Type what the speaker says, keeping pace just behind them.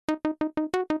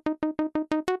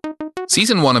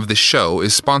Season 1 of this show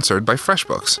is sponsored by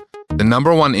FreshBooks, the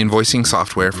 #1 invoicing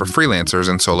software for freelancers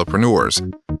and solopreneurs.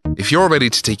 If you're ready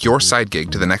to take your side gig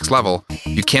to the next level,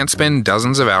 you can't spend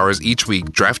dozens of hours each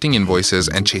week drafting invoices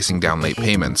and chasing down late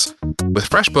payments. With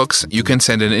FreshBooks, you can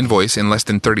send an invoice in less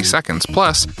than 30 seconds.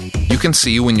 Plus, you can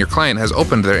see when your client has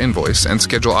opened their invoice and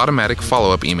schedule automatic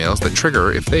follow-up emails that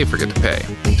trigger if they forget to pay.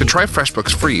 To try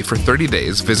FreshBooks free for 30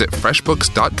 days, visit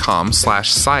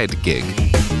freshbooks.com/sidegig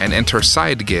and enter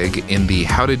sidegig in the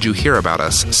How Did You Hear About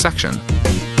Us section.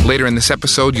 Later in this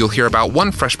episode, you'll hear about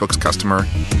one FreshBooks customer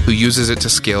who uses it to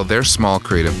scale their small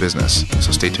creative business.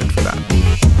 So stay tuned for that.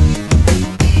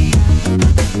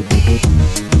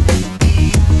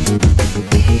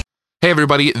 Hey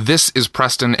everybody, this is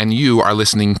Preston and you are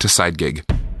listening to sidegig.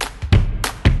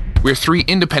 We're 3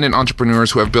 independent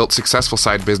entrepreneurs who have built successful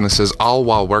side businesses all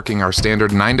while working our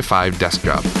standard 9-to-5 desk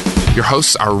job. Your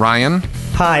hosts are Ryan.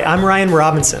 Hi, I'm Ryan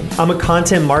Robinson. I'm a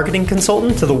content marketing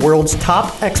consultant to the world's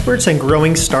top experts in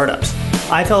growing startups.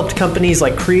 I've helped companies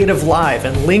like Creative Live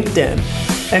and LinkedIn,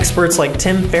 experts like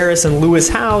Tim Ferriss and Lewis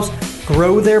Howes,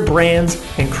 grow their brands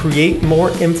and create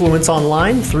more influence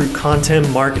online through content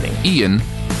marketing. Ian.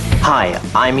 Hi,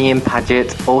 I'm Ian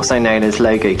Paget, also known as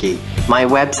Logo Geek. My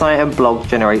website and blog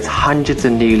generates hundreds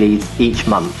of new leads each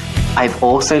month. I've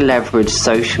also leveraged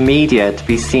social media to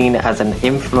be seen as an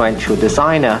influential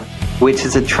designer, which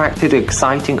has attracted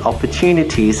exciting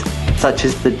opportunities such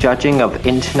as the judging of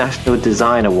international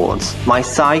design awards. My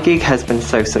side gig has been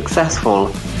so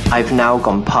successful, I've now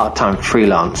gone part-time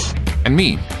freelance. And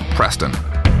me, Preston.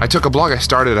 I took a blog I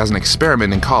started as an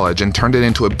experiment in college and turned it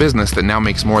into a business that now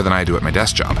makes more than I do at my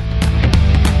desk job.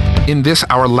 In this,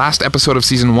 our last episode of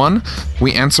Season 1,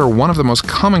 we answer one of the most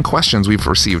common questions we've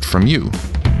received from you.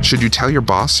 Should you tell your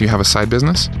boss you have a side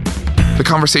business? The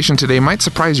conversation today might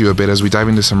surprise you a bit as we dive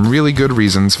into some really good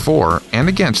reasons for and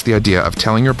against the idea of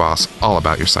telling your boss all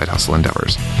about your side hustle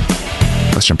endeavors.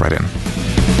 Let's jump right in.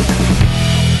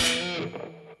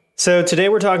 So today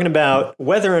we're talking about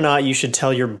whether or not you should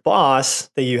tell your boss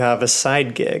that you have a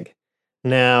side gig.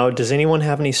 Now, does anyone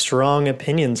have any strong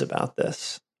opinions about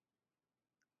this?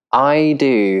 I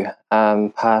do,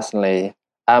 personally.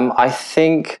 I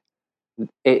think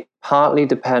it partly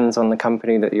depends on the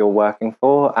company that you're working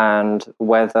for and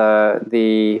whether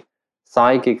the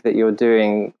side gig that you're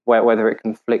doing, whether it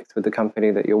conflicts with the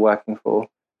company that you're working for.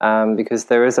 Because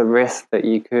there is a risk that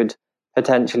you could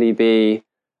potentially be,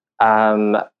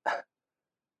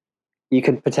 you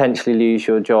could potentially lose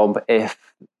your job if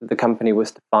the company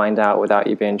was to find out without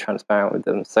you being transparent with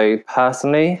them. So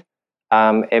personally,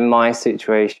 in my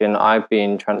situation, I've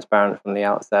been transparent from the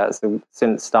outset. So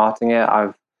since starting it,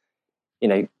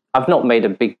 I've not made a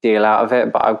big deal out of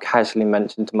it, but I've casually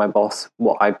mentioned to my boss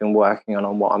what I've been working on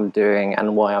and what I'm doing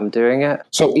and why I'm doing it.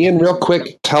 So Ian, real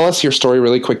quick, tell us your story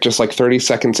really quick, just like 30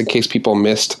 seconds in case people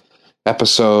missed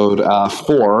episode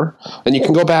 4. And you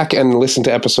can go back and listen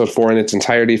to episode 4 in its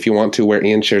entirety if you want to, where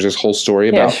Ian shares his whole story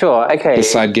about his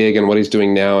side gig and what he's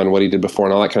doing now and what he did before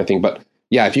and all that kind of thing. But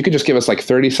yeah, if you could just give us like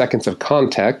 30 seconds of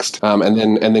context, and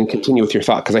then continue with your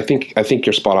thought, because I think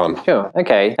you're spot on. Sure.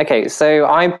 Okay. So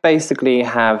I basically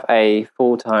have a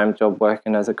full-time job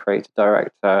working as a creative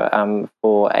director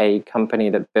for a company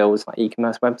that builds like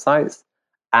e-commerce websites.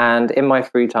 And in my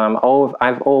free time,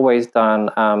 I've always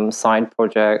done side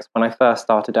projects. When I first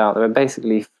started out, they were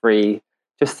basically free,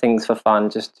 just things for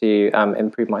fun, just to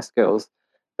improve my skills.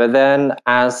 But then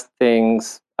as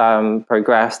things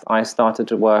progressed, I started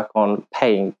to work on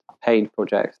paid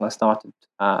projects, and I started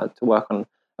to work on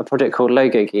a project called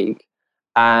Logo Geek.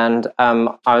 And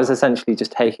I was essentially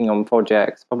just taking on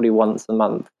projects probably once a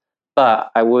month,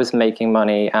 but I was making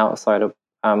money outside of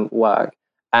work.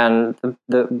 And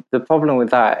the problem with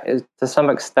that is, to some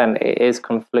extent, it is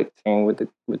conflicting with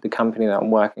the company that I'm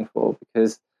working for,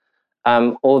 because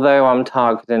although I'm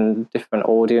targeting different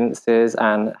audiences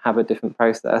and have a different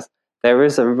process, there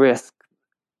is a risk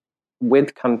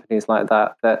with companies like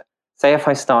that, say if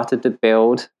I started to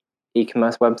build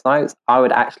e-commerce websites, I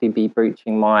would actually be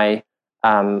breaching my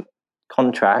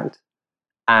contract.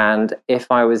 And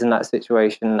if I was in that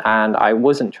situation and I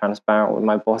wasn't transparent with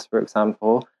my boss, for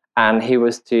example, and he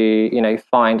was to,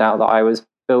 find out that I was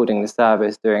building the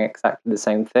service doing exactly the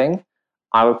same thing,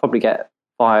 I would probably get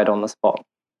fired on the spot.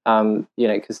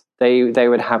 Because they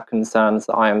would have concerns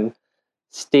that I'm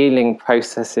stealing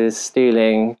processes,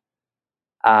 stealing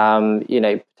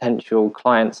potential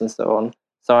clients and so on.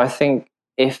 So I think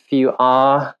if you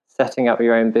are setting up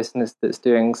your own business that's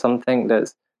doing something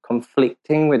that's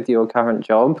conflicting with your current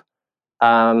job,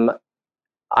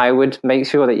 I would make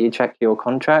sure that you check your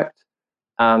contract,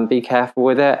 be careful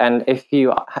with it. And if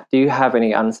you do have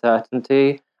any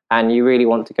uncertainty and you really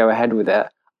want to go ahead with it,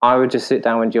 I would just sit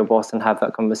down with your boss and have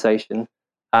that conversation.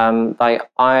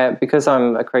 Because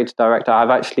I'm a creative director, I've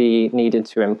actually needed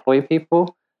to employ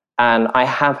people, and I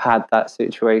have had that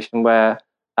situation where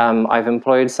I've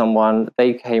employed someone,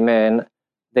 they came in,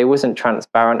 they wasn't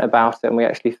transparent about it, and we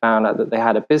actually found out that they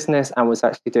had a business and was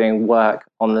actually doing work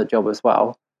on the job as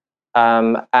well.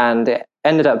 And it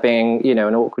ended up being,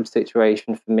 an awkward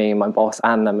situation for me, my boss,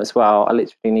 and them as well. I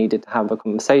literally needed to have a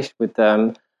conversation with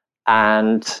them,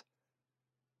 and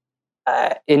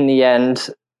in the end,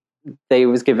 they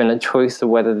was given a choice of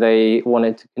whether they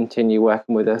wanted to continue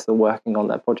working with us or working on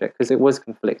their project, because it was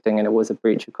conflicting and it was a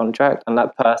breach of contract, and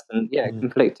that person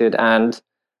conflicted, and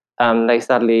they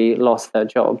sadly lost their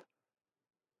job.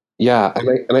 Yeah,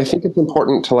 and I think it's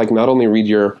important to not only read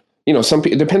your,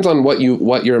 it depends on what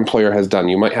your employer has done.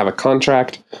 You might have a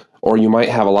contract, or you might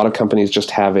have, a lot of companies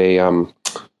just have a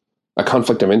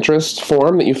conflict of interest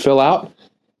form that you fill out,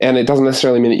 and it doesn't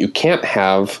necessarily mean that you can't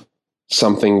have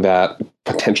something that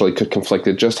potentially could conflict.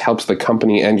 It just helps the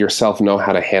company and yourself know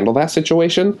how to handle that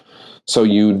situation. So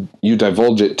you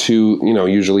divulge it to,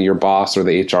 usually your boss or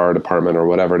the HR department or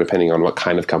whatever, depending on what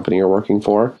kind of company you're working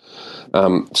for,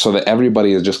 so that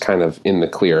everybody is just kind of in the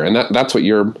clear. And that's what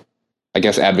you're, I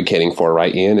guess, advocating for,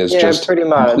 right, Ian? Is just pretty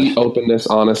much complete openness,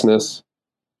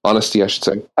 honesty, I should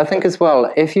say. I think as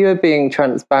well, if you are being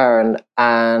transparent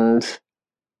and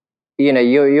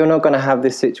you're not going to have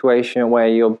this situation where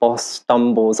your boss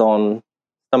stumbles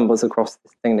across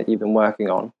this thing that you've been working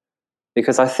on.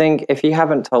 Because I think if you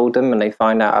haven't told them and they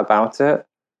find out about it,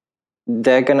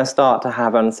 they're going to start to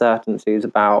have uncertainties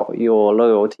about your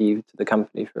loyalty to the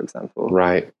company, for example.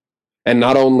 Right. And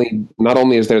not only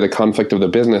is there the conflict of the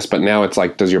business, but now it's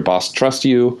like, does your boss trust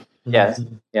you? Yes.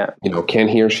 Yeah. Can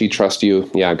he or she trust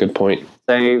you? Yeah, good point.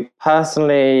 So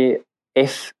personally,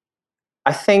 if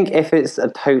it's a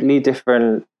totally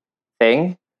different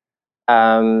thing,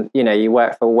 you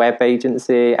work for a web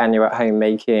agency and you're at home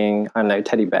making, I don't know,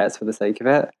 teddy bears for the sake of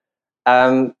it.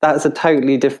 That's a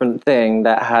totally different thing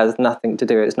that has nothing to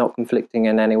do. It's not conflicting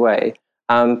in any way.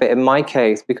 But in my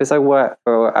case, because I work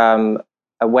for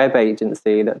a web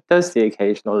agency that does the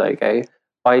occasional logo,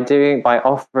 by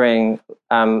offering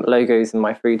logos in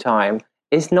my free time,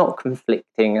 it's not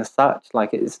conflicting as such.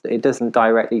 It doesn't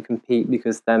directly compete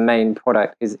because their main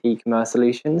product is e-commerce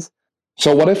solutions.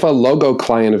 So what if a logo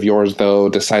client of yours, though,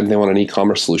 decided they want an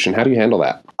e-commerce solution? How do you handle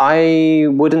that? I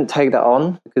wouldn't take that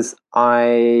on because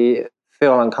I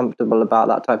feel uncomfortable about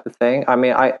that type of thing.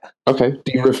 Okay.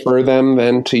 Do you refer them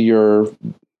then to your...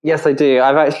 Yes, I do.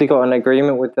 I've actually got an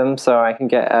agreement with them so I can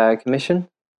get a commission.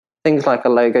 Things like a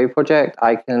logo project,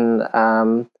 I can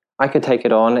take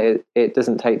it on. It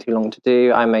doesn't take too long to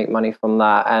do. I make money from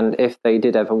that. And if they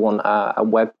did ever want a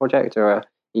web project or an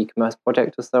e-commerce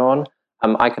project or so on,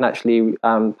 I can actually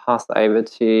pass that over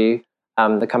to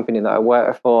the company that I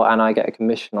work for, and I get a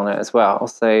commission on it as well.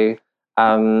 So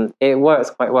it works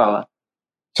quite well.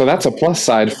 So that's a plus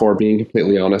side for being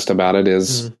completely honest about it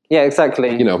is... Yeah,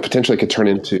 exactly. Potentially could turn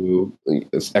into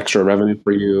extra revenue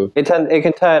for you. It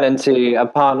can turn into a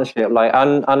partnership.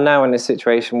 I'm now in a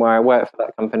situation where I work for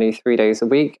that company 3 days a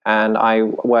week and I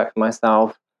work for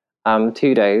myself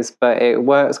 2 days, but it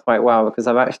works quite well because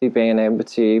I've actually been able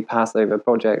to pass over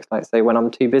projects. Like say when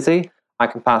I'm too busy, I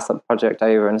can pass that project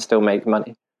over and still make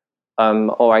money.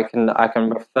 Or I can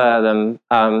refer them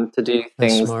to do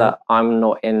things that I'm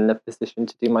not in the position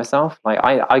to do myself. Like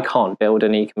I can't build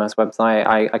an e-commerce website.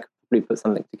 I could probably put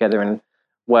something together in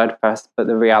WordPress, but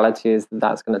the reality is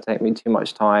that's going to take me too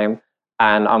much time,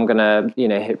 and I'm going to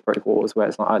hit brick walls where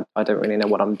it's like I don't really know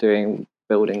what I'm doing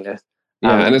building this.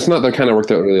 Yeah, and it's not the kind of work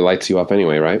that really lights you up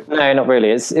anyway, right? No, not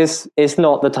really. It's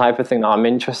not the type of thing that I'm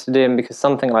interested in because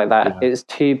something like that is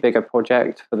too big a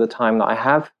project for the time that I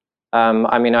have.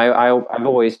 I've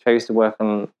always chose to work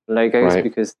on logos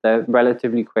because they're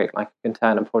relatively quick. Like you can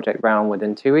turn a project around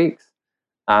within 2 weeks.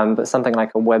 But something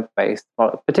like a web-based,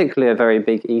 particularly a very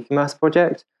big e-commerce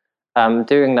project,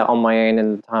 doing that on my own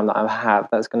in the time that I have,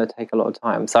 that's going to take a lot of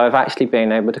time. So I've actually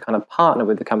been able to kind of partner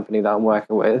with the company that I'm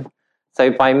working with. So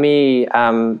by me,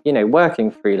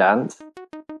 working freelance,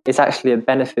 it's actually a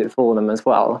benefit for them as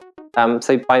well.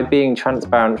 So by being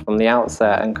transparent from the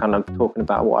outset and kind of talking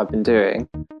about what I've been doing,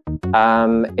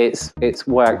 it's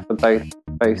worked for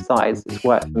both sides. It's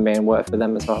worked for me and worked for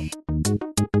them as well.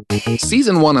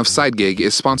 Season 1 of sidegig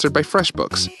is sponsored by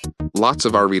FreshBooks. Lots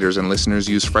of our readers and listeners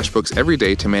use FreshBooks every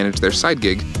day to manage their side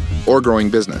gig or growing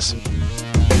business.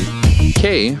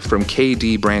 Kay from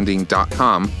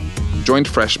kdbranding.com joined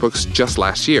FreshBooks just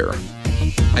last year.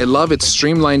 I love its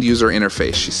streamlined user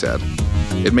interface, she said.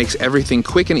 It makes everything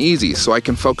quick and easy so I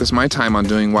can focus my time on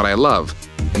doing what I love,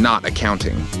 not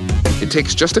accounting. It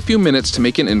takes just a few minutes to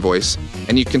make an invoice,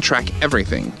 and you can track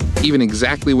everything, even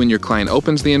exactly when your client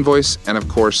opens the invoice and, of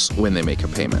course, when they make a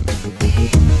payment.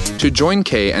 To join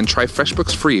Kay and try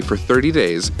FreshBooks free for 30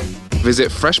 days,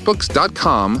 visit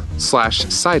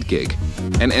freshbooks.com/sidegig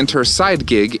and enter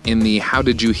sidegig in the How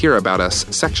Did You Hear About Us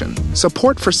section.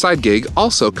 Support for sidegig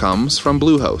also comes from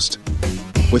Bluehost.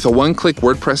 With a one-click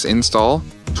WordPress install,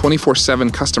 24/7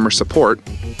 customer support,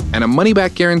 and a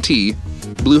money-back guarantee,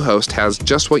 Bluehost has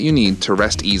just what you need to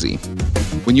rest easy.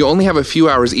 When you only have a few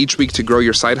hours each week to grow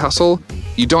your side hustle,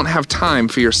 you don't have time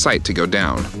for your site to go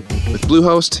down. With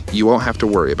Bluehost, you won't have to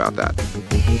worry about that.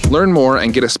 Learn more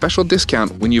and get a special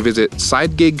discount when you visit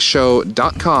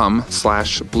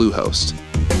sidegigshow.com/Bluehost.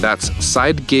 That's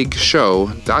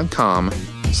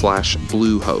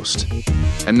sidegigshow.com/Bluehost.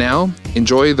 And now,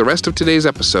 enjoy the rest of today's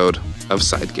episode of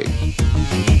SideGig.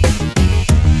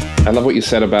 I love what you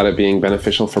said about it being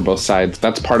beneficial for both sides.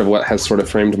 That's part of what has sort of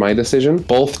framed my decision.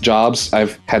 Both jobs,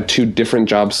 I've had 2 different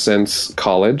jobs since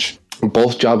college.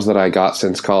 Both jobs that I got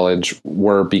since college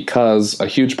were because, a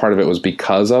huge part of it was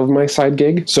because of my side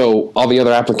gig. So all the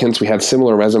other applicants, we had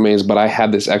similar resumes, but I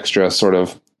had this extra sort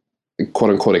of quote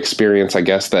unquote experience, I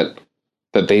guess, that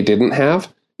they didn't have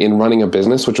in running a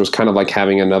business, which was kind of like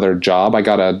having another job. I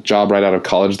got a job right out of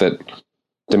college that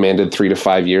demanded 3 to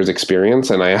 5 years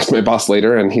experience. And I asked my boss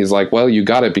later, and he's like, well, you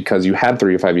got it because you had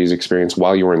 3 to 5 years experience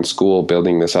while you were in school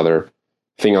building this other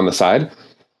thing on the side.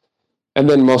 And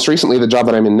then most recently, the job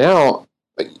that I'm in now,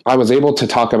 I was able to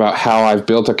talk about how I've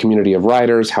built a community of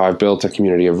writers, how I've built a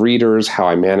community of readers, how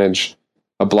I manage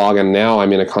a blog. And now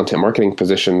I'm in a content marketing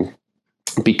position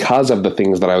because of the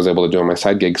things that I was able to do on my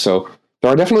side gig. So there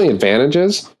are definitely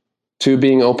advantages to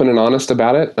being open and honest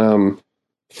about it,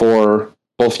 for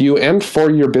both you and for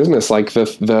your business. Like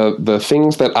the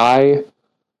things that I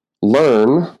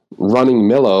learn running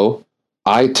Millo,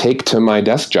 I take to my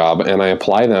desk job and I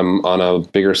apply them on a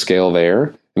bigger scale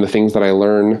there. And the things that I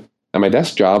learn at my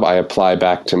desk job, I apply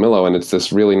back to Millo. And it's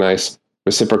this really nice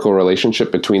reciprocal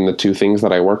relationship between the 2 things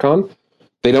that I work on.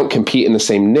 They don't compete in the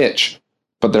same niche,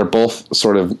 but they're both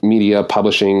sort of media,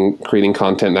 publishing, creating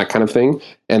content, that kind of thing.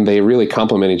 And they really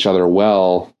complement each other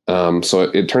well.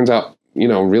 So it turns out,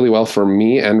 really well for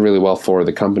me and really well for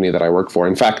the company that I work for.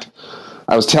 In fact,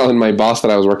 I was telling my boss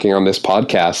that I was working on this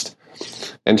podcast,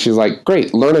 and she's like,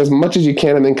 great, learn as much as you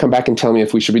can and then come back and tell me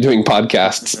if we should be doing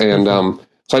podcasts. And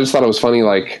so I just thought it was funny,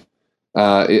 like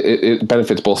it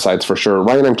benefits both sides for sure.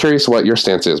 Ryan, I'm curious what your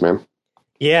stance is, man.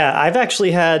 Yeah, I've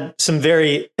actually had some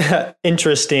very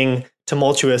interesting,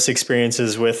 tumultuous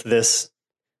experiences with this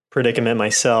predicament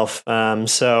myself.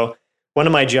 So one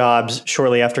of my jobs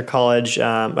shortly after college,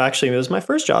 actually it was my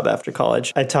first job after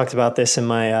college. I talked about this in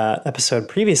my episode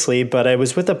previously, but I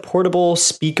was with a portable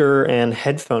speaker and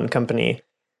headphone company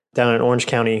down in Orange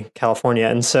County, California.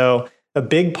 And so a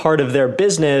big part of their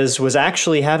business was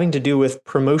actually having to do with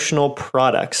promotional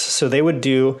products. So they would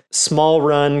do small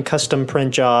run custom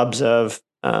print jobs of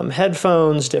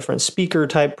headphones, different speaker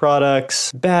type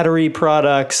products, battery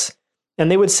products, and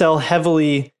they would sell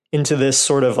heavily into this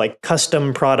sort of like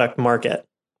custom product market.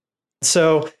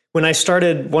 So when I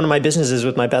started one of my businesses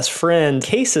with my best friend,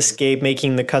 Case Escape,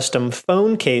 making the custom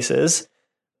phone cases,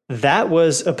 that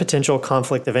was a potential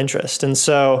conflict of interest. And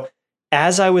so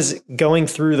as I was going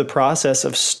through the process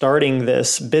of starting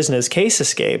this business, Case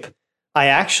Escape, I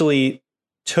actually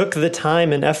took the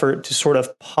time and effort to sort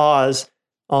of pause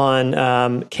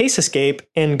on Case Escape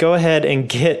and go ahead and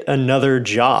get another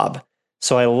job.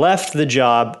 So I left the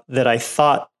job that I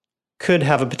thought could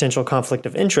have a potential conflict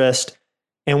of interest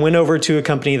and went over to a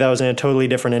company that was in a totally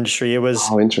different industry. It was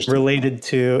related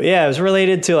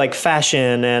to like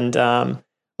fashion and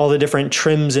all the different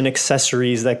trims and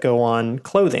accessories that go on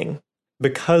clothing.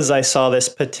 Because I saw this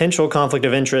potential conflict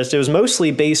of interest, it was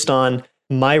mostly based on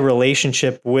my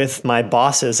relationship with my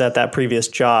bosses at that previous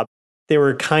job. They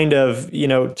were kind of,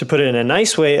 to put it in a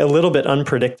nice way, a little bit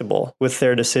unpredictable with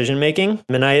their decision making.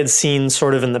 And I had seen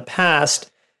sort of in the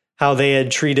past how they had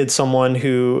treated someone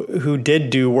who did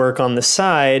do work on the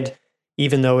side,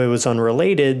 even though it was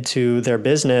unrelated to their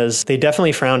business. They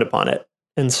definitely frowned upon it.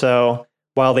 And so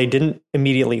while they didn't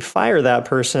immediately fire that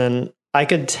person, I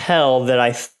could tell that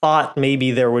I thought maybe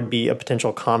there would be a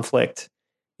potential conflict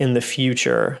in the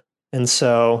future. And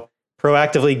so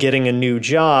proactively getting a new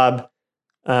job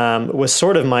was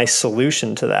sort of my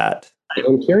solution to that.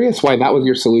 I'm curious why that was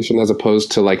your solution as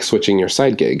opposed to like switching your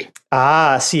side gig.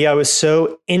 See, I was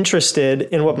so interested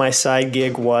in what my side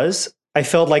gig was. I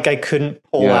felt like I couldn't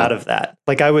pull out of that.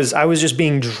 Like I was just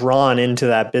being drawn into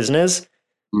that business.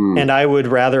 And I would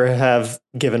rather have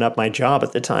given up my job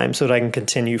at the time so that I can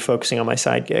continue focusing on my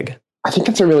side gig. I think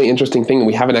it's a really interesting thing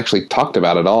we haven't actually talked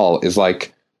about at all is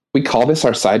like, we call this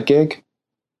our side gig,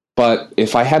 but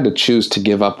if I had to choose to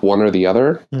give up one or the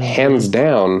other, hands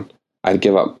down, I'd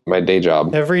give up my day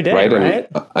job. Every day, right? And,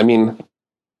 I mean,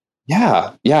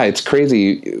 yeah, it's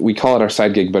crazy. We call it our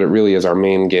side gig, but it really is our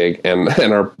main gig, and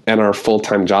our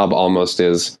full-time job almost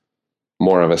is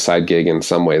more of a side gig in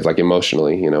some ways, like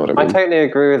emotionally, you know what I mean? I totally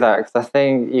agree with that, because I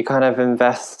think you kind of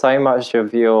invest so much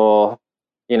of your,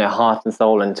 heart and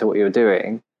soul into what you're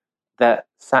doing, that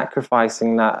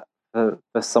sacrificing that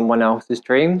for someone else's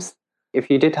dreams, if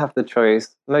you did have the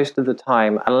choice, most of the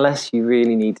time, unless you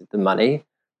really needed the money,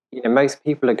 most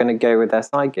people are going to go with their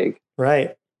side gig.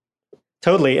 Right.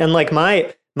 Totally. And like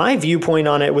my viewpoint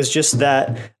on it was just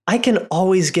that I can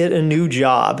always get a new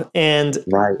job. And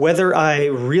whether I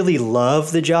really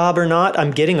love the job or not,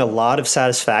 I'm getting a lot of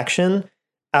satisfaction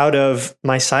out of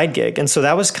my side gig. And so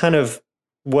that was kind of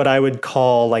what I would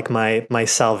call like my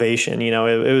salvation.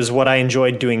 It was what I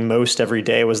enjoyed doing most every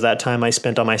day, was that time I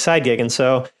spent on my side gig. And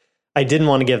so I didn't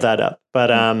want to give that up.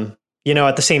 But,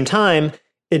 at the same time,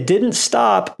 it didn't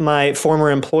stop my former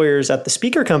employers at the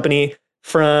speaker company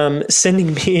from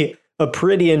sending me a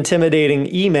pretty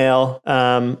intimidating email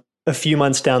a few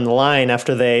months down the line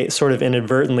after they sort of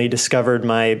inadvertently discovered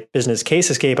my business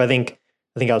Case Escape. I think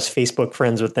I was Facebook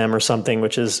friends with them or something,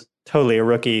 which is totally a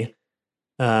rookie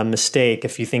mistake.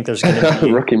 If you think there's going to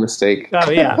be rookie mistake. Oh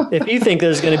yeah. If you think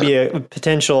there's going to be a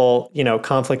potential,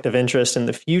 conflict of interest in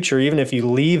the future, even if you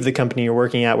leave the company you're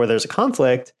working at where there's a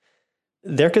conflict,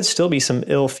 there could still be some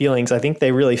ill feelings. I think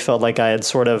they really felt like I had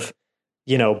sort of,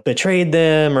 betrayed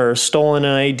them or stolen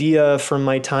an idea from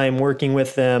my time working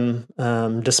with them,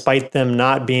 despite them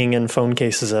not being in phone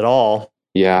cases at all.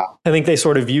 Yeah. I think they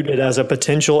sort of viewed it as a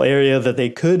potential area that they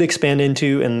could expand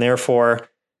into, and therefore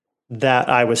that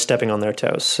I was stepping on their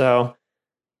toes. So,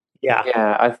 yeah.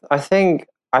 Yeah, I think,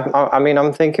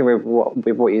 I'm thinking with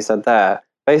what you said there.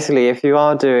 Basically, if you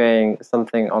are doing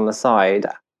something on the side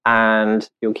and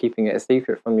you're keeping it a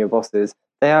secret from your bosses,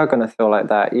 they are going to feel like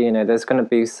that. There's going to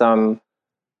be some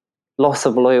loss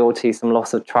of loyalty, some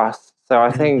loss of trust. So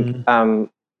I think,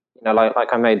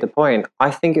 like I made the point, I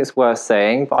think it's worth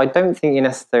saying, but I don't think you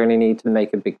necessarily need to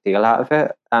make a big deal out of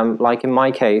it. Like in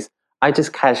my case, I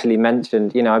just casually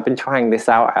mentioned, I've been trying this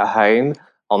out at home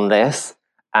on this,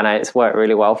 and it's worked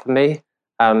really well for me.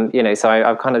 So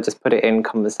I've kind of just put it in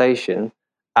conversation.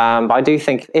 But I do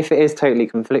think if it is totally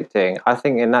conflicting, I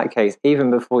think in that case,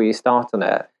 even before you start on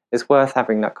it, it's worth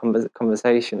having that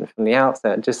conversation from the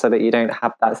outset, just so that you don't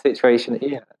have that situation that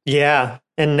you had. Yeah.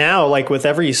 And now, like with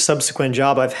every subsequent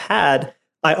job I've had,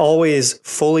 I always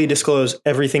fully disclose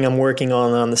everything I'm working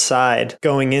on the side,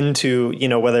 going into,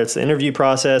 whether it's the interview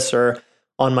process or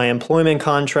on my employment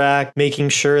contract, making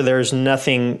sure there's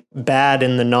nothing bad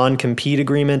in the non-compete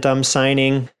agreement I'm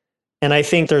signing. And I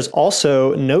think there's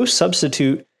also no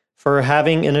substitute for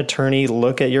having an attorney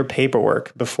look at your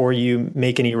paperwork before you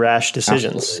make any rash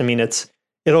decisions. Absolutely. I mean,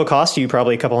 it'll cost you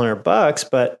probably a couple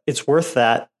 $100, but it's worth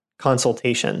that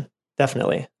consultation.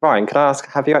 Definitely. Ryan, could I ask,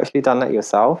 have you actually done that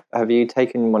yourself? Have you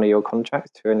taken one of your contracts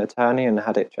to an attorney and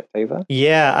had it checked over?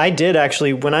 Yeah, I did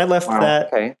actually. When I left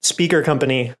that speaker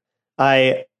company,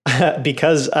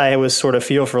 because I was sort of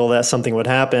fearful that something would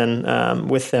happen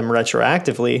with them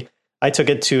retroactively, I took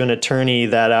it to an attorney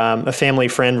that a family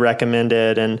friend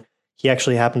recommended, and he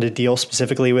actually happened to deal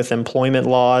specifically with employment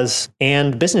laws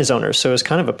and business owners. So it was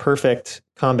kind of a perfect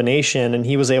combination, and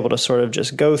he was able to sort of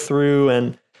just go through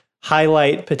and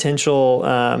highlight potential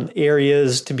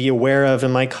areas to be aware of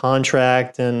in my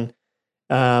contract. And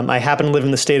I happen to live in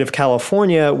the state of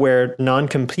California, where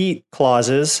non-compete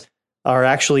clauses are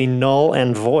actually null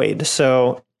and void.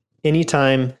 So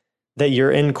anytime that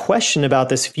you're in question about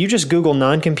this, if you just Google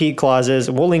non-compete clauses,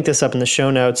 we'll link this up in the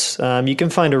show notes. You can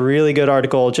find a really good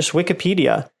article. Just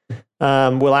Wikipedia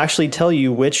will actually tell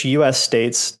you which U.S.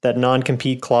 states that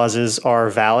non-compete clauses are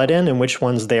valid in and which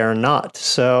ones they are not.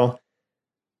 So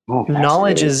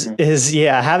knowledge is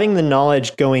having the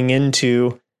knowledge going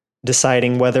into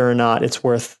deciding whether or not it's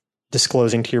worth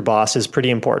disclosing to your boss is pretty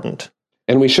important.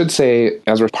 And we should say,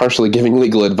 as we're partially giving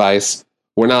legal advice,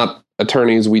 we're not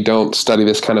attorneys. We don't study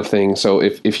this kind of thing. So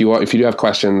if you do have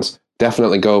questions,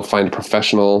 definitely go find a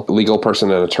professional legal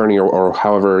person, an attorney, or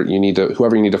whoever you need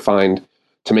to find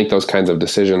to make those kinds of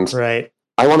decisions. Right.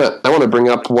 I want to bring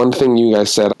up one thing you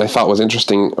guys said I thought was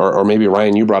interesting, or maybe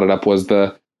Ryan, you brought it up, was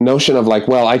the notion of like,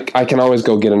 well, I can always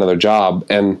go get another job.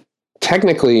 And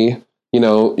technically,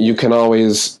 you can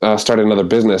always start another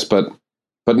business, but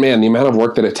man, the amount of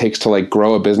work that it takes to like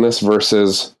grow a business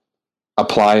versus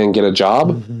apply and get a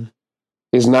job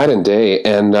is night and day.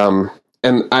 And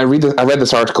And I read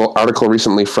this article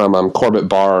recently from Corbett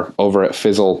Barr over at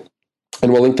Fizzle,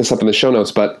 and we'll link this up in the show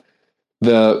notes. But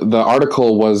the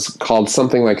article was called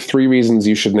something like 3 Reasons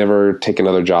You Should Never Take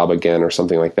Another Job Again, or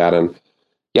something like that. And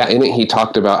yeah, in it he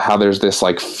talked about how there's this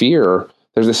like fear,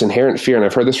 there's this inherent fear, and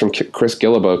I've heard this from Chris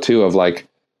Guillebeau too, of like,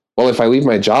 well, if I leave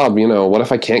my job, what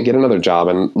if I can't get another job?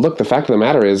 And look, the fact of the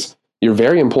matter is, you're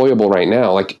very employable right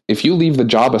now. Like, if you leave the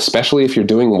job, especially if you're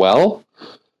doing well,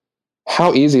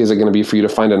 how easy is it going to be for you to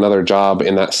find another job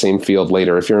in that same field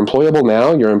later? If you're employable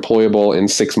now, you're employable in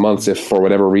 6 months if for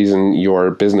whatever reason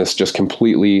your business just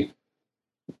completely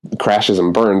crashes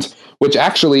and burns, which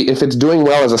actually, if it's doing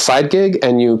well as a side gig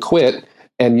and you quit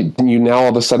and you now all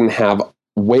of a sudden have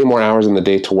way more hours in the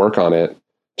day to work on it,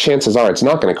 chances are it's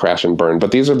not going to crash and burn.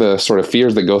 But these are the sort of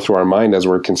fears that go through our mind as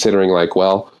we're considering like,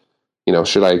 well,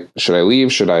 should I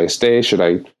leave? Should I stay?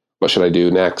 What should I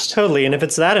do next? Totally. And if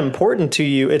it's that important to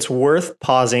you, it's worth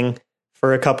pausing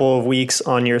for a couple of weeks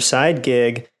on your side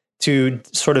gig to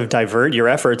sort of divert your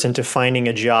efforts into finding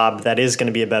a job that is going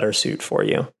to be a better suit for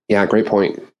you. Yeah, great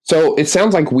point. So it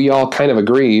sounds like we all kind of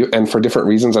agree, and for different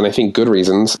reasons, and I think good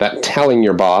reasons, that telling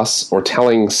your boss or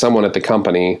telling someone at the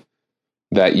company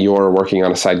that you're working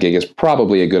on a side gig is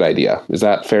probably a good idea. Is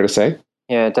that fair to say?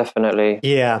 Yeah, definitely.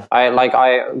 Yeah.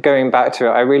 Going back to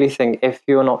it, I really think if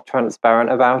you're not transparent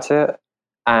about it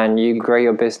and you grow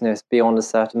your business beyond a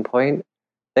certain point,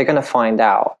 they're going to find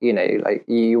out,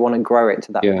 you want to grow it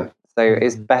to that point. So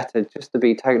it's better just to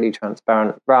be totally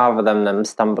transparent rather than them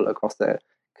stumble across it.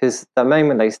 Because the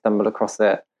moment they stumble across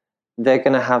it, they're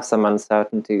going to have some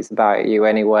uncertainties about you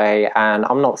anyway. And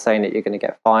I'm not saying that you're going to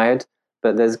get fired,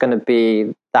 but there's going to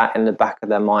be that in the back of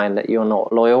their mind that you're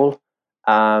not loyal.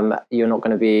 You're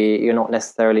not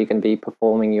necessarily going to be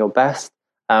performing your best.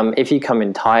 If you come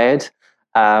in tired,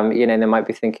 they might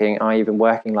be thinking, oh, you've been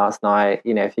working last night.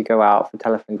 If you go out for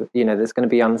telephone, there's going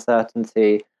to be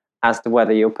uncertainty as to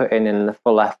whether you're putting in the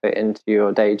full effort into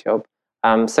your day job.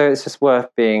 So it's just worth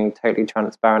being totally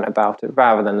transparent about it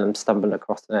rather than them stumbling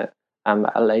across it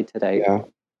at a later date. Yeah,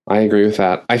 I agree with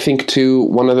that. I think too,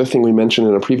 one other thing we mentioned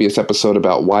in a previous episode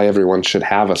about why everyone should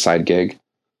have a side gig,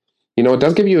 it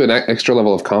does give you an extra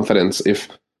level of confidence. If,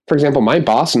 for example, my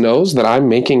boss knows that I'm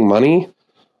making money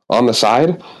on the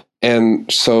side,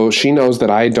 and so she knows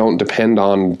that I don't depend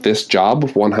on this job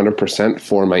 100%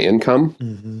 for my income.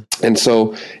 Mm-hmm. And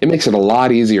so it makes it a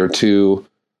lot easier to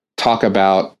talk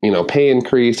about, pay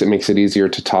increase. It makes it easier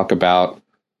to talk about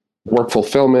work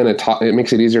fulfillment. It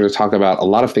makes it easier to talk about a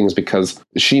lot of things because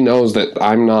she knows that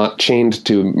I'm not chained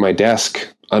to my desk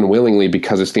unwillingly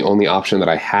because it's the only option that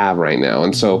I have right now.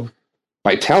 And so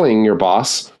by telling your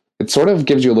boss, it sort of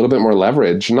gives you a little bit more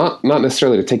leverage, not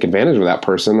necessarily to take advantage of that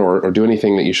person or do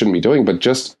anything that you shouldn't be doing, but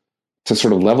just to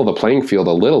sort of level the playing field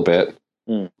a little bit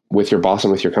with your boss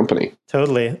and with your company.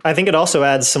 Totally. I think it also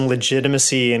adds some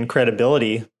legitimacy and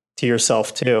credibility to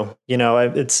yourself too.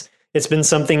 It's been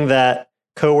something that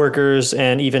coworkers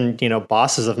and even,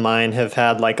 bosses of mine have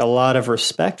had like a lot of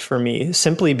respect for me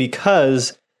simply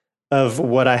because of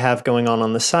what I have going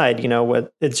on the side.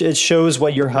 It shows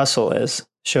what your hustle is,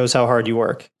 shows how hard you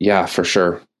work. Yeah, for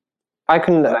sure. I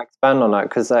can expand on that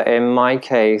because in my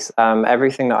case,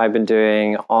 everything that I've been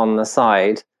doing on the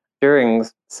side during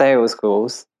sales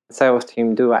calls, the sales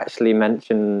team do actually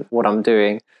mention what I'm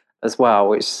doing as well,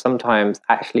 which sometimes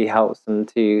actually helps them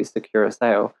to secure a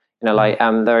sale.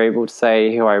 They're able to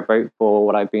say who I wrote for,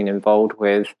 what I've been involved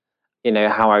with,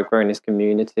 how I've grown this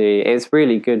community. It's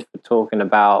really good for talking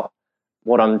about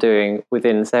what I'm doing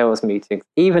within sales meetings,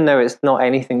 even though it's not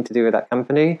anything to do with that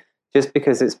company, just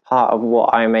because it's part of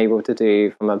what I'm able to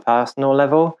do from a personal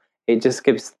level. It just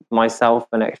gives myself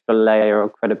an extra layer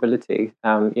of credibility.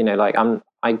 I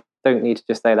don't need to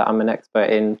just say that I'm an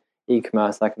expert in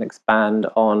e-commerce. I can expand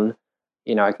on,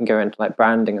 I can go into like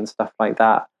branding and stuff like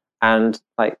that. And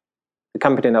like the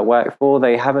company that I work for,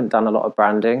 they haven't done a lot of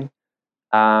branding,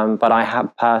 but I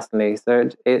have personally. So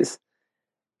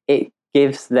it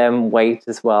gives them weight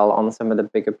as well on some of the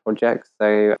bigger projects.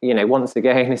 So, once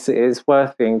again, it's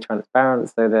worth being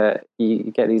transparent so that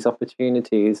you get these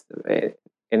opportunities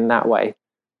in that way.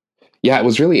 Yeah, it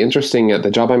was really interesting at the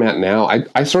job I'm at now.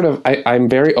 I'm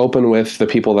very open with the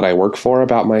people that I work for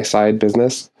about my side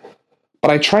business,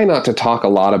 but I try not to talk a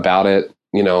lot about it,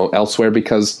 elsewhere,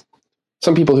 because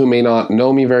some people who may not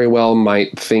know me very well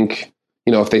might think,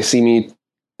 if they see me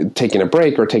taking a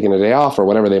break or taking a day off or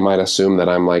whatever, they might assume that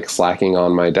I'm like slacking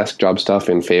on my desk job stuff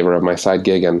in favor of my side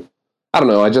gig. And I don't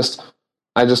know, I just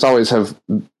always have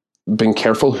been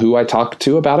careful who I talk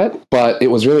to about it. But it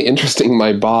was really interesting.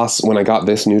 My boss, when I got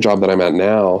this new job that I'm at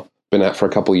now, been at for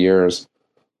a couple of years,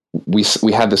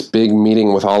 we had this big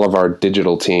meeting with all of our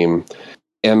digital team.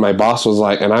 And my boss was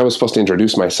like, and I was supposed to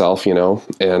introduce myself,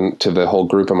 and to the whole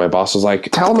group. And my boss was like,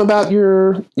 tell them about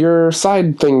your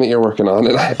side thing that you're working on.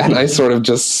 And I sort of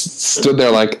just stood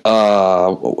there like,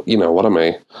 what am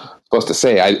I supposed to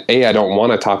say? I don't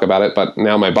want to talk about it, but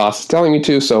now my boss is telling me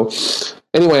to. So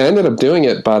anyway, I ended up doing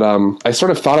it. But I sort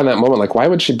of thought in that moment, like, why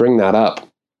would she bring that up?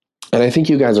 And I think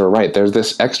you guys are right. There's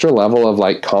this extra level of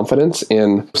like confidence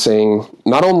in saying,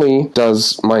 not only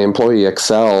does my employee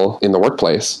excel in the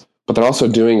workplace, but they're also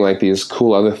doing like these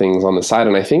cool other things on the side.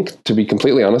 And I think, to be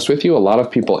completely honest with you, a lot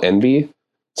of people envy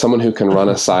someone who can run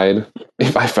a side,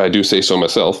 if I do say so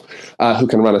myself, who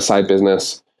can run a side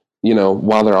business,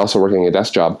 while they're also working a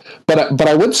desk job. But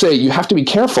I would say you have to be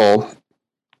careful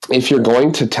if you're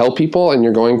going to tell people, and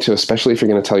you're going to, especially if you're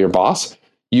going to tell your boss,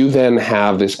 you then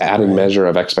have this added measure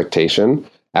of expectation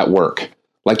at work.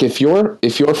 Like if you're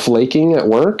flaking at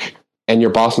work and your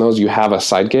boss knows you have a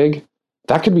side gig,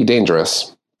 that could be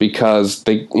dangerous. Because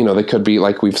they could be,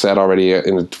 like we've said already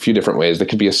in a few different ways, they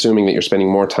could be assuming that you're spending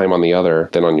more time on the other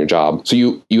than on your job. So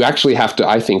you actually have to,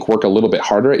 I think, work a little bit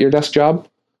harder at your desk job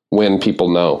when people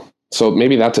know. So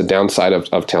maybe that's a downside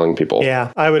of telling people.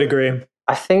 Yeah, I would agree.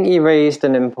 I think you raised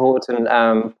an important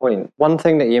point. One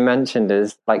thing that you mentioned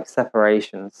is like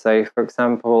separation. So, for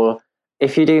example,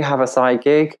 if you do have a side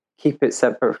gig, keep it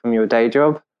separate from your day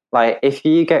job. Like if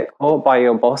you get caught by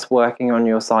your boss working on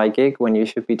your side gig when you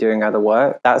should be doing other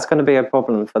work, that's going to be a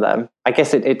problem for them. I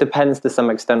guess it depends to some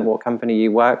extent what company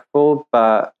you work for,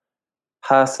 but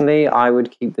personally, I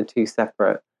would keep the two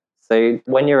separate. So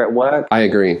when you're at work... I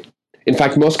agree. In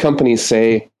fact, most companies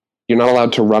say you're not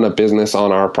allowed to run a business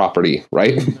on our property,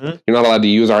 right? Mm-hmm. You're not allowed to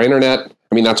use our internet.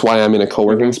 I mean, that's why I'm in a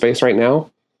co-working space right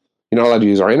now. You're not allowed to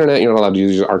use our internet. You're not allowed to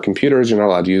use our computers. You're not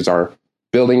allowed to use our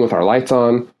building with our lights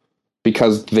on.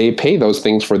 Because they pay those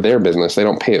things for their business, they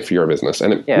don't pay it for your business,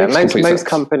 and most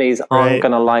companies aren't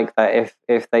going to like that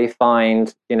if they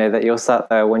find that you're sat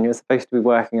there when you're supposed to be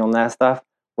working on their stuff,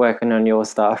 working on your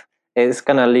stuff. It's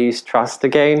going to lose trust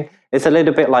again. It's a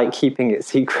little bit like keeping it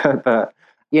secret, but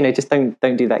just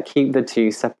don't do that. Keep the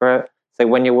two separate. So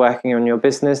when you're working on your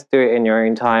business, do it in your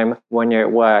own time. When you're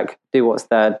at work, do what's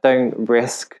there. Don't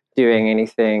risk doing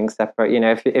anything separate.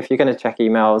 If you're going to check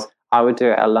emails, I would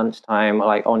do it at lunchtime,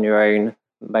 like on your own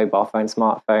mobile phone,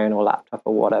 smartphone, or laptop,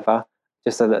 or whatever,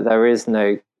 just so that there is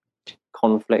no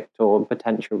conflict or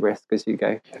potential risk as you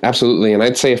go. Absolutely. And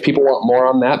I'd say if people want more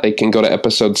on that, they can go to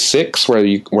episode 6, where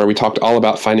we talked all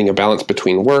about finding a balance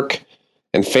between work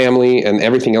and family and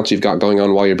everything else you've got going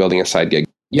on while you're building a side gig.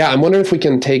 Yeah, I'm wondering if we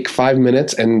can take 5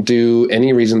 minutes and do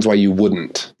any reasons why you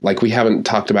wouldn't. Like, we haven't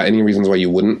talked about any reasons why you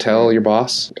wouldn't tell your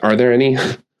boss. Are there any?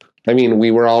 I mean, we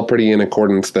were all pretty in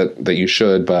accordance that you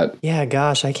should, but... Yeah,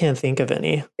 gosh, I can't think of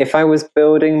any. If I was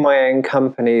building my own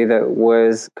company that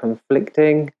was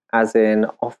conflicting, as in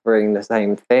offering the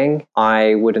same thing,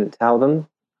 I wouldn't tell them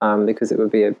because it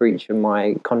would be a breach of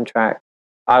my contract.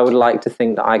 I would like to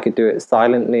think that I could do it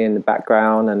silently in the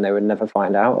background and they would never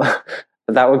find out.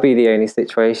 But that would be the only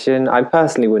situation. I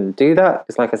personally wouldn't do that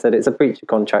because, like I said, it's a breach of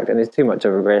contract and it's too much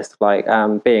of a risk. Like,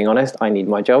 being honest, I need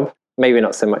my job. Maybe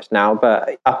not so much now,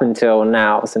 but up until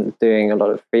now, since doing a lot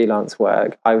of freelance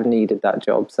work, I've needed that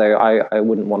job. So I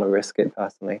wouldn't want to risk it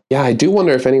personally. Yeah, I do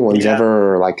wonder if anyone's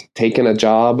ever taken a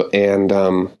job, and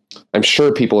I'm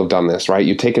sure people have done this, right?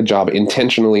 You take a job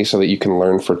intentionally so that you can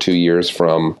learn for 2 years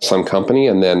from some company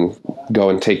and then go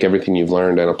and take everything you've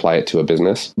learned and apply it to a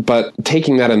business. But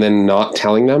taking that and then not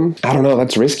telling them, I don't know,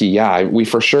 that's risky. Yeah, we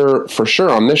for sure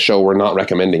on this show, we're not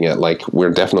recommending it. Like, we're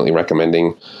definitely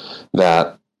recommending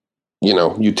that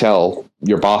you tell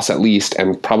your boss at least,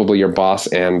 and probably your boss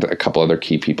and a couple other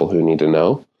key people who need to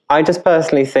know. I just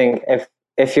personally think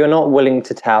if you're not willing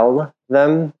to tell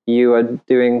them, you are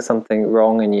doing something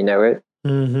wrong and you know it.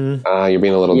 Mm-hmm. You're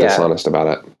being a little dishonest about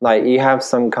it. Like, you have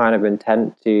some kind of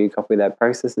intent to copy their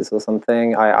processes or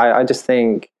something. I just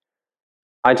think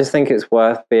it's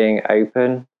worth being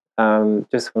open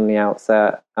just from the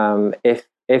outset.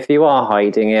 If you are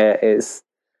hiding it,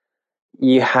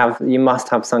 you must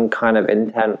have some kind of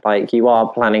intent, like you are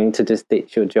planning to just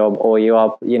ditch your job, or you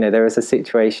are, there is a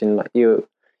situation like you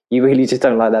really just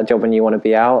don't like that job and you want to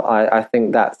be out. I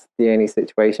think that's the only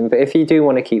situation. But if you do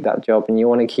want to keep that job and you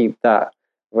want to keep that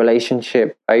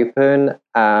relationship open,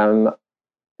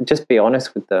 just be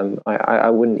honest with them. I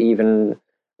wouldn't even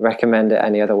recommend it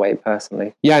any other way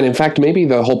personally. Yeah, and in fact, maybe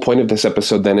the whole point of this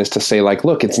episode then is to say, like,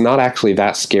 look, it's not actually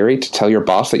that scary to tell your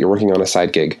boss that you're working on a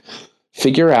side gig.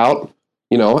 Figure out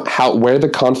where the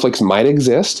conflicts might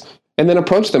exist, and then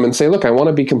approach them and say, look, I want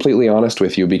to be completely honest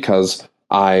with you because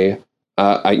I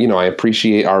I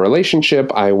appreciate our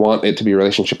relationship. I want it to be a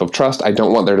relationship of trust. I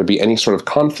don't want there to be any sort of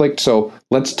conflict. So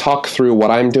let's talk through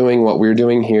what I'm doing, what we're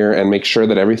doing here, and make sure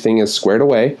that everything is squared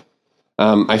away.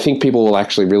 I think people will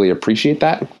actually really appreciate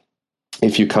that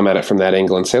if you come at it from that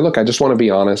angle and say, look, I just want to be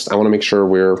honest. I want to make sure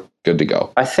we're good to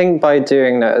go. I think by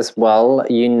doing that as well,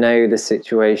 you know the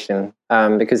situation.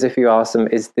 Because if you ask them,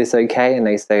 is this okay? And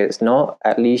they say it's not,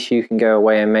 at least you can go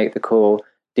away and make the call.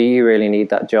 Do you really need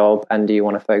that job? And do you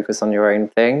want to focus on your own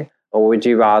thing? Or would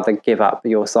you rather give up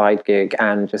your side gig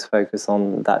and just focus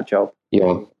on that job?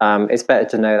 Yeah. It's better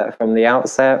to know that from the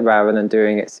outset rather than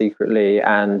doing it secretly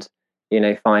and,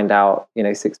 find out,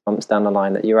 6 months down the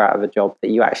line that you're out of a job that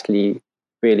you actually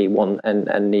really want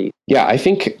and need. Yeah, I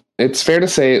think it's fair to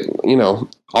say,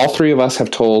 all three of us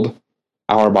have told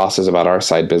our bosses about our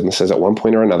side businesses at one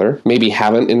point or another, maybe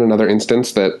haven't in another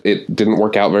instance that it didn't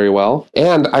work out very well.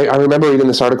 And I remember reading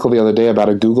this article the other day about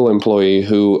a Google employee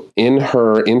who, in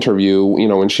her interview,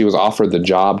 when she was offered the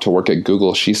job to work at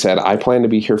Google, she said, I plan to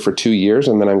be here for 2 years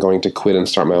and then I'm going to quit and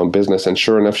start my own business. And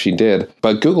sure enough, she did.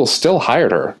 But Google still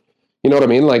hired her. You know what I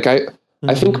mean? Like, I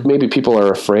think maybe people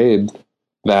are afraid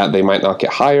that they might not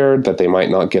get hired, that they might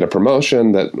not get a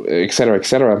promotion, that et cetera, et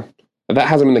cetera. That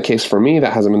hasn't been the case for me.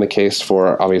 That hasn't been the case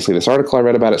for, obviously, this article I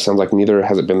read about. It sounds like neither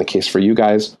has it been the case for you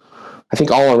guys. I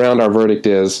think all around our verdict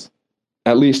is,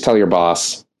 at least tell your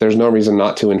boss. There's no reason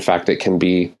not to. In fact, it can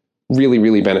be really,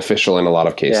 really beneficial in a lot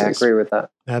of cases. Yeah, I agree with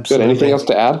that. Absolutely. Good. Anything else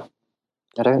to add?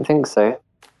 I don't think so.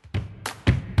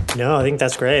 No, I think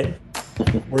that's great.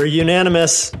 We're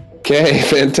unanimous. Okay,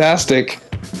 fantastic.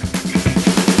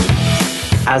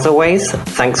 As always,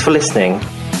 thanks for listening.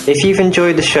 If you've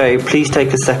enjoyed the show, please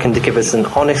take a second to give us an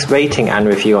honest rating and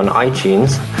review on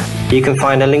iTunes. You can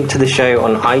find a link to the show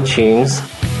on iTunes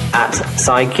at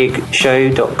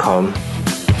sidegigshow.com.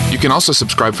 You can also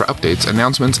subscribe for updates,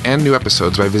 announcements, and new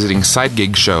episodes by visiting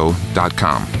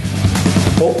sidegig.show.com.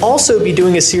 We'll also be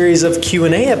doing a series of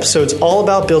Q&A episodes all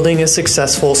about building a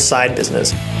successful side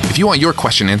business. If you want your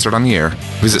question answered on the air,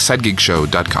 visit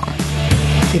sidegig.show.com.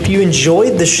 If you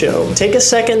enjoyed the show, take a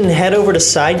second and head over to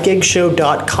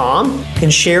sidegig.show.com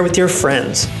and share with your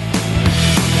friends.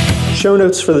 Show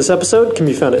notes for this episode can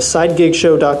be found at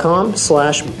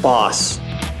sidegig.show.com/boss.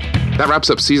 That wraps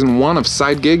up season 1 of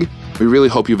Side Gig. We really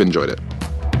hope you've enjoyed it.